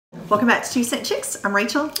Welcome back to 2 Cent Chicks. I'm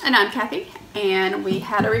Rachel. And I'm Kathy. And we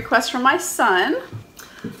had a request from my son,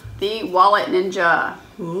 the Wallet Ninja.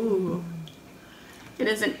 Ooh. It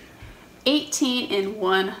is an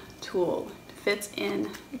 18-in-1 tool. It fits in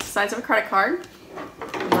the size of a credit card.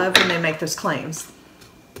 Love when they make those claims.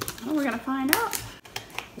 Well, we're going to find out.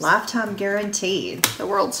 Lifetime guaranteed. The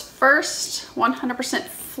world's first 100%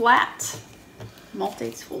 flat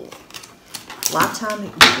multi-tool. Lifetime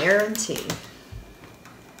guarantee.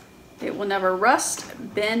 It will never rust,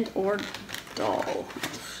 bend, or dull.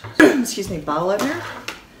 Excuse me, ball opener.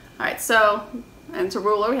 Alright, so, and it's a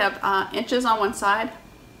ruler. We have inches on one side,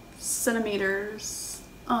 centimeters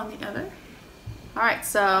on the other. Alright,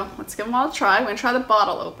 so let's give them all a try. We're going to try the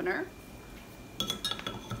bottle opener. I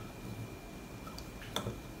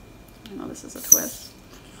know this is a twist.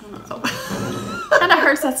 I don't know. Kind of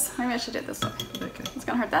hurts. Maybe I should do it this way. Okay. It's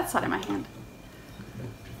going to hurt that side of my hand.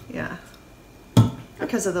 Yeah.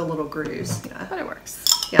 Because of the little grooves. Yeah. But it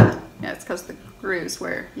works. Yeah. Yeah, it's because the grooves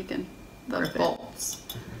where you can, the Rip it. bolts.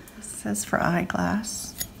 This says for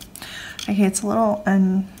eyeglass. Okay, it's a little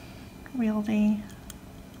unwieldy.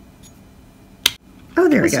 Oh,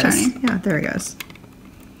 there It's it goes. turning. Yeah, there it goes.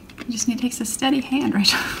 You just need to take a steady hand,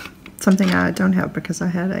 Rachel. Something I don't have because I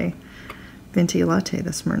had a venti latte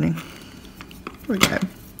this morning. There we go.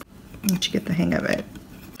 Once you get the hang of it.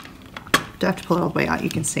 Do I have to pull it all the way out? You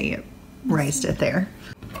can see it raised it there.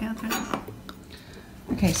 Yeah, that's right.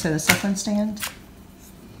 Okay, so the second stand.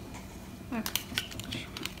 The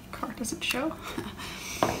card doesn't show.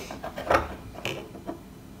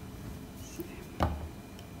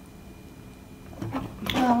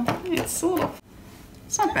 Well, It's a little,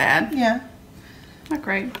 it's not bad. yeah, Not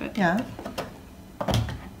great, but yeah.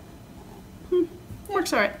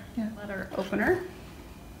 works alright. Yeah. Letter opener.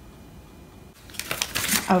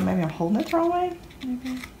 Oh, maybe I'm holding it the wrong way?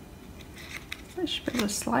 Maybe. I should be able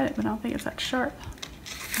to slide it, but I don't think it's that sharp.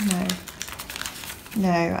 No.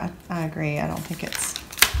 No, I agree. I don't think it's...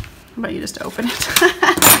 How about you just open it?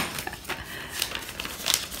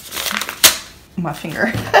 my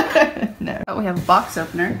finger. No. Oh, we have a box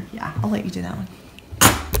opener. Yeah, I'll let you do that one.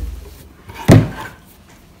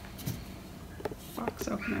 Box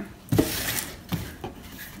opener.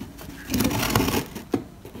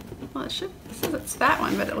 Well, it should, it says it's that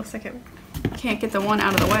one, but it looks like it can't get the one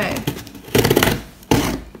out of the way.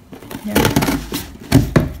 Yeah.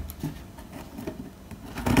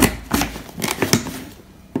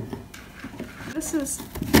 This is,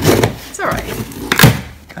 it's alright.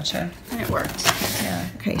 Gotcha. And it works. Yeah.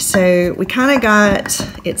 Okay, so we kind of got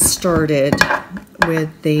it started with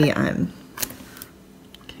the,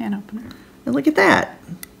 Can opener. look at that.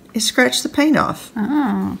 It scratched the paint off.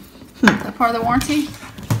 Oh. Is that part of the warranty?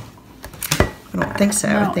 I don't think so.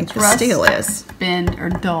 No, I think it's the rust. steel is. Bend or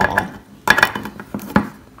dull.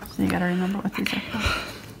 So you gotta remember what these are for.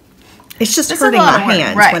 It's just This is a hurting lot my of work,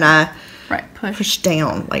 hands right. when I Right, push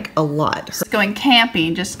down like a lot. Going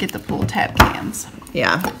camping, just get the pool tab cans.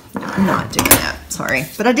 Yeah, I'm not doing that. Sorry.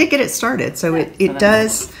 But I did get it started, so Okay, it so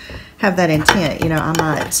does have that intent. You know, I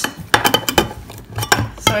might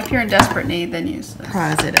So if you're in desperate need, then use this.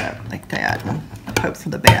 prise it up like that and hope for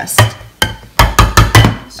the best.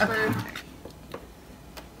 Screw.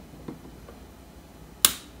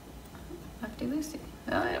 Lefty loosey.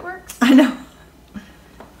 Oh, it works. I know.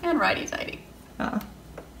 And righty tighty.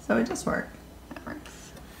 So it does work. That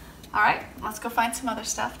works. All right, let's go find some other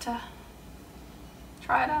stuff to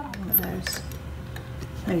try it out. One of those.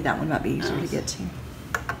 Maybe that one might be easier to get to.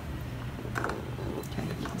 Okay.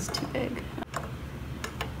 It's too big.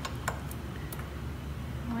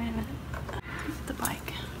 Wait a minute. The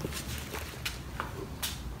bike.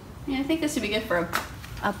 Yeah, I think this would be good for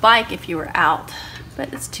a bike if you were out,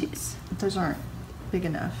 but it's too. Those aren't big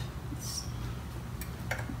enough.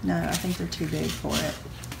 No, I think they're too big for it.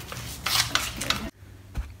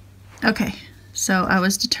 Okay, so I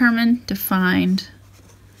was determined to find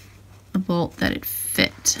a bolt that it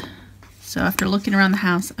fit. So after looking around the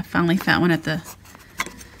house, I finally found one at on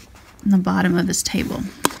the bottom of this table.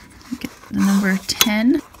 Get the number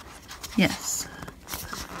 10. Yes.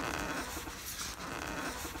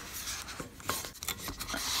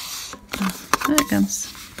 There it comes.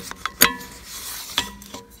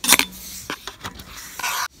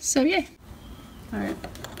 So yay. All right,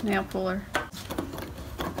 nail puller.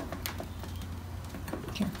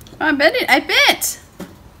 Here. I bent it. I bent.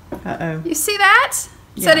 Uh-oh. You see that?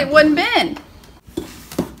 It said Yeah. it wouldn't bend.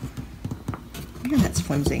 Man, that's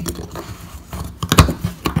flimsy.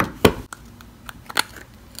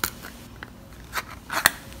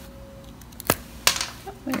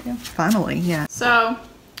 There you go. Finally, yeah. So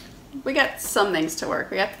we got some things to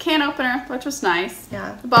work. We got the can opener, which was nice.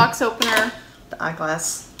 Yeah. The box opener, The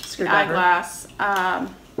eyeglass the screwdriver. eyeglass.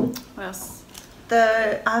 What else?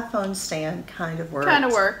 The iPhone stand kind of worked. Kind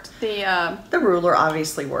of worked. The ruler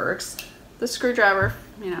obviously works. The screwdriver,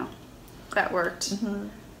 you know, that worked.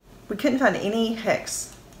 We couldn't find any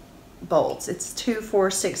hex bolts. It's 2, 4,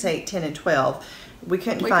 6, 8, 10, and 12. We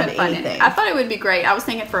couldn't find anything. Any. I thought it would be great. I was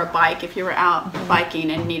thinking for a bike, if you were out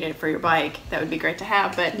biking and needed it for your bike, that would be great to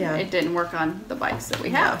have, but Yeah. it didn't work on the bikes that we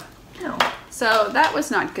have. No. So that was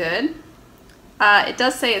not good. It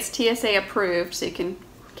does say it's TSA approved, so you can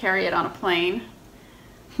carry it on a plane.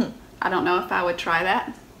 I don't know if I would try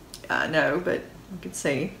that. No, but we could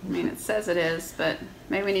see. I mean, it says it is, but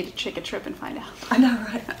maybe we need to take a trip and find out. I know,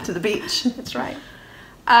 right? To the beach. That's right.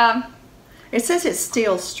 It says it's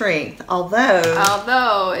steel strength, although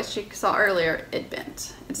Although, as you saw earlier, it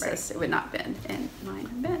bent. It says it would not bend, and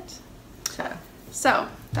mine bent. So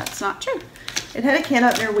that's not true. it had a can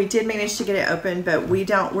opener. We did manage to get it open, but we're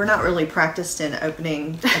not really practiced in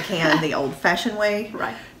opening a can the old-fashioned way.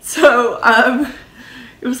 Right. So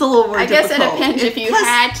it was a little more I guess in a difficult. pinch, if you Plus-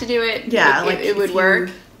 had to do it, yeah, it would if work.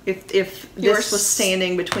 If You were this was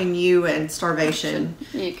standing between you and starvation,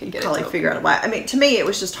 You could you'd get probably it to figure out a way. I mean, to me, it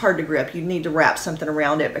was just hard to grip. You'd need to wrap something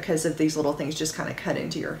around it because of these little things just kind of cut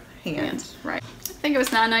into your hand. Right. I think it was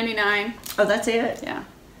 $9.99. Oh, that's it? Yeah.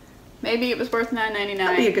 Maybe it was worth $9.99.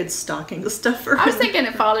 That'd be a good stocking stuffer. I was thinking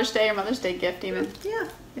a Father's Day or Mother's Day gift even.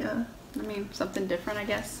 Yeah. I mean, something different, I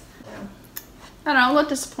guess. Yeah. I don't know, I'm a little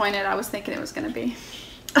disappointed. I was thinking it was going to be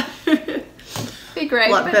great.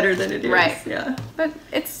 A lot but- better than it is. Right. Yeah. But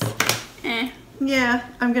it's, Yeah,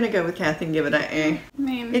 I'm gonna go with Kathy and give it a eh. I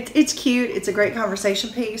mean, It's cute. It's a great conversation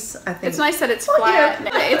piece. I think it's nice that it's Well, flat.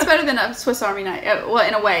 yeah. It's better than a Swiss Army knife. Well,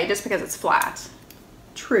 in a way, just because it's flat.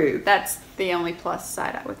 True. That's the only plus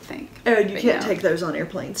side, I would think. Oh, you But, can't yeah. take those on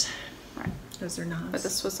airplanes. Right. Those are nice. But the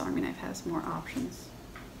Swiss Army knife has more options.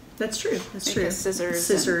 That's true. That's Like true. the scissors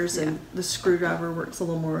Scissors and- and the screwdriver works a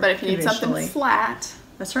little more. But if you need something conventionally. flat,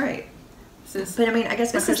 That's right. this is But I mean, I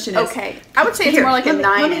guess my This is question is okay. I would say it's Here, more like a let me-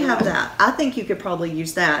 9 Let me and have one. that. I think you could probably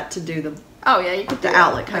use that to do the Oh yeah, you could do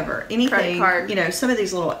outlet it. cover. Like Anything, credit card. you know, some of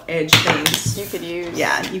these little edge things. You could use.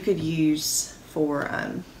 Yeah, you could use for.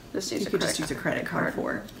 Just use You a could credit just use a card. credit card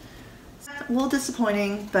for. A little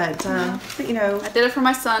disappointing, but you know, I did it for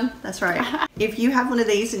my son. that's right. If you have one of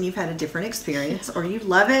these and you've had a different experience, or you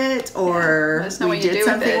love it, or Let us know we what you did do with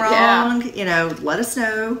something it, yeah. wrong, you know, let us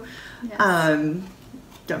know. Yes.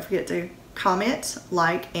 Don't forget to comment,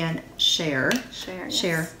 like, and share. Share. Yes.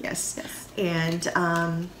 Share, yes. Yes. And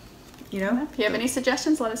you know, If you have any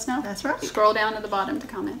suggestions, let us know. That's right. Scroll down to the bottom to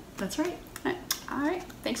comment. that's right. All right.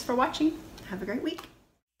 Thanks for watching. Have a great week.